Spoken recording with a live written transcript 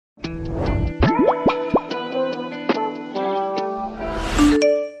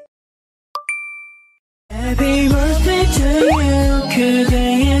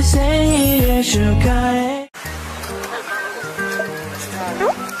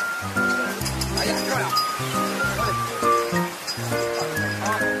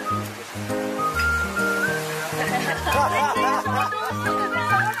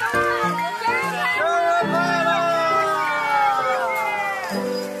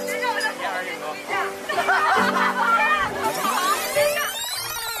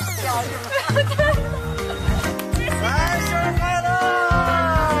是吗？来，生日快乐！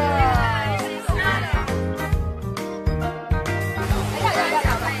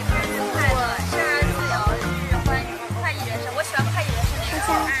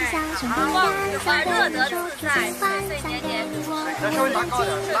玩乐得自在，岁岁年年如春。来，稍微拿高点，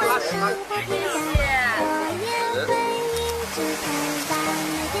拉起来。谢谢。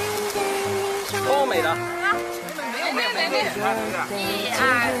超美的。没。1、2、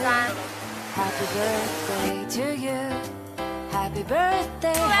3。Happy birthday to you. Happy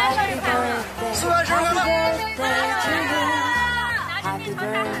birthday. Happy birthday. Happy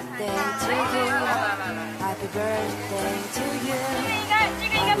birthday to you. Happy birthday to you. 这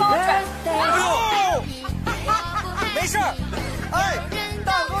个应该帮我转。没事儿，哎，蛋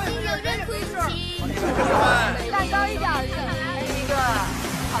糕也没事，人也没事。蛋糕一点儿一个，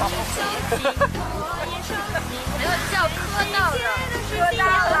好神奇！没有叫磕到的，磕到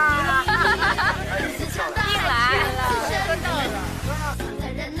了，硬来了，磕到了。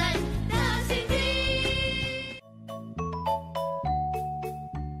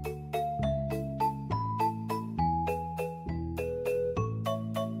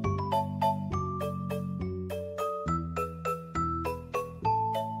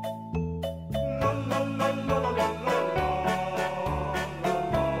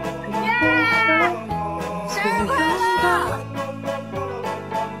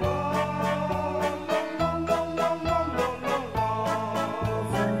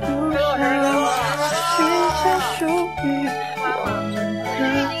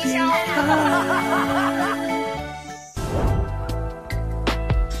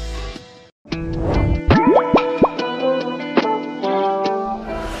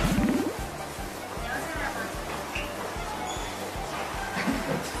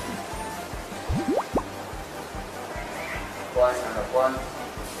关，想着关。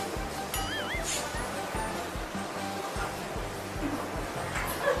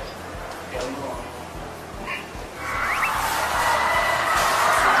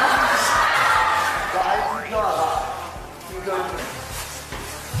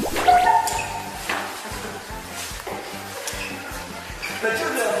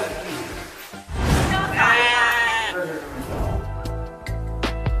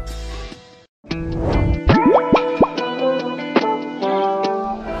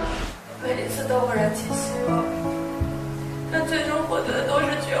每一次都会燃起希望，但最终获得的都是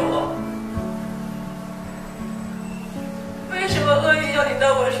绝望。为什么厄运要临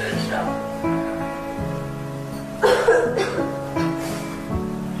到我身上？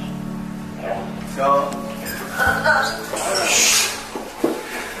行。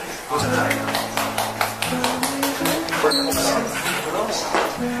不是太阳。不是。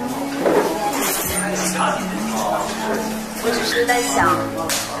我只是在想，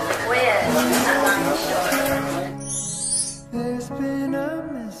我也想当医生。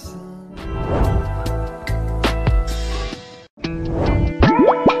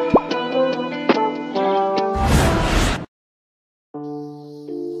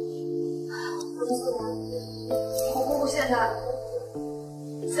我姑姑现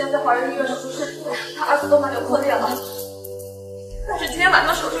在华人医院手术室，她儿子动脉瘤破裂了。但是今天晚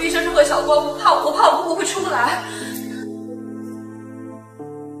上手术医生是贺晓光，我怕我姑姑会出不来。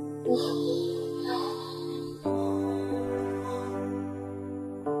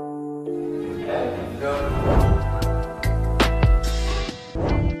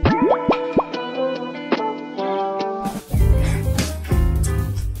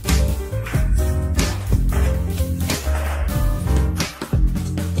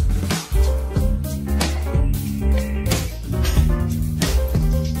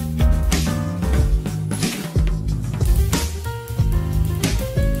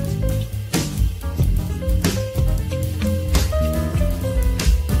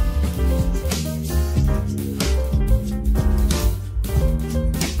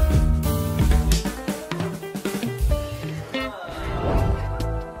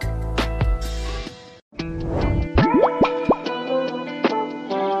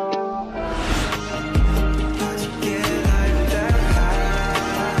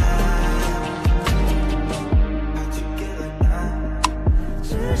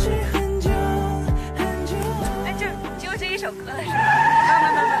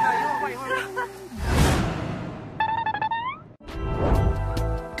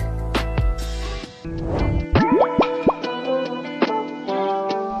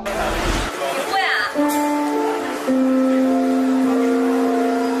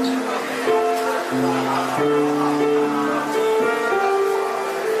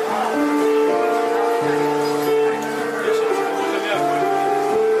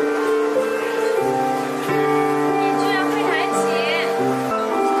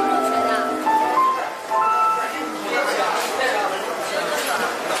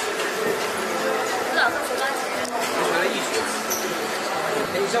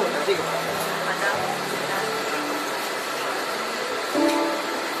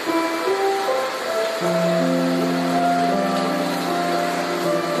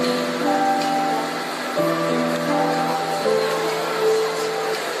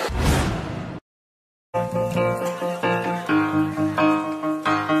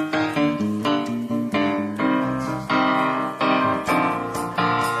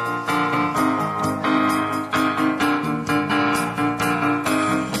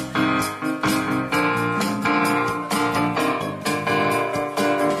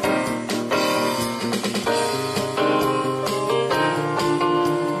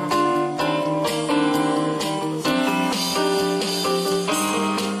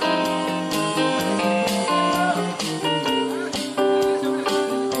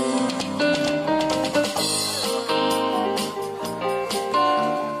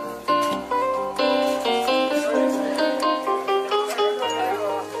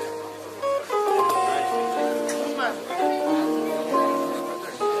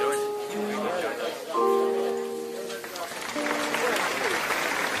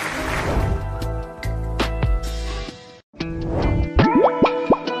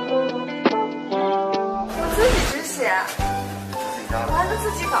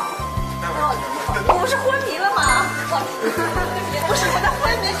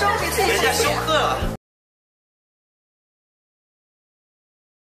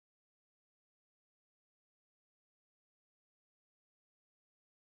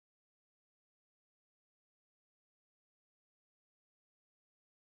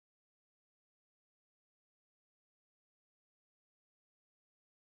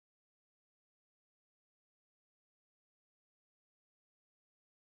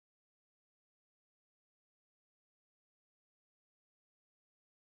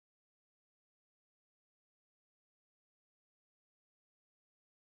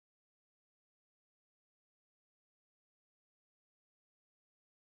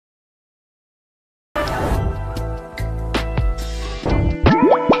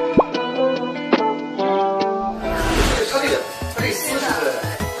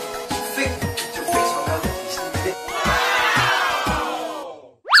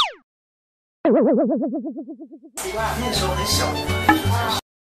那时候很小。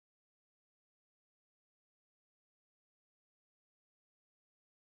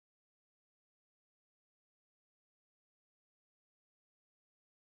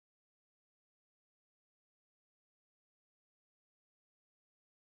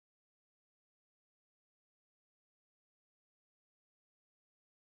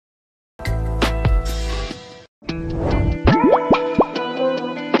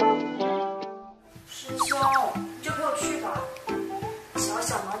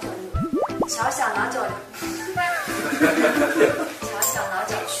小小拿酒令。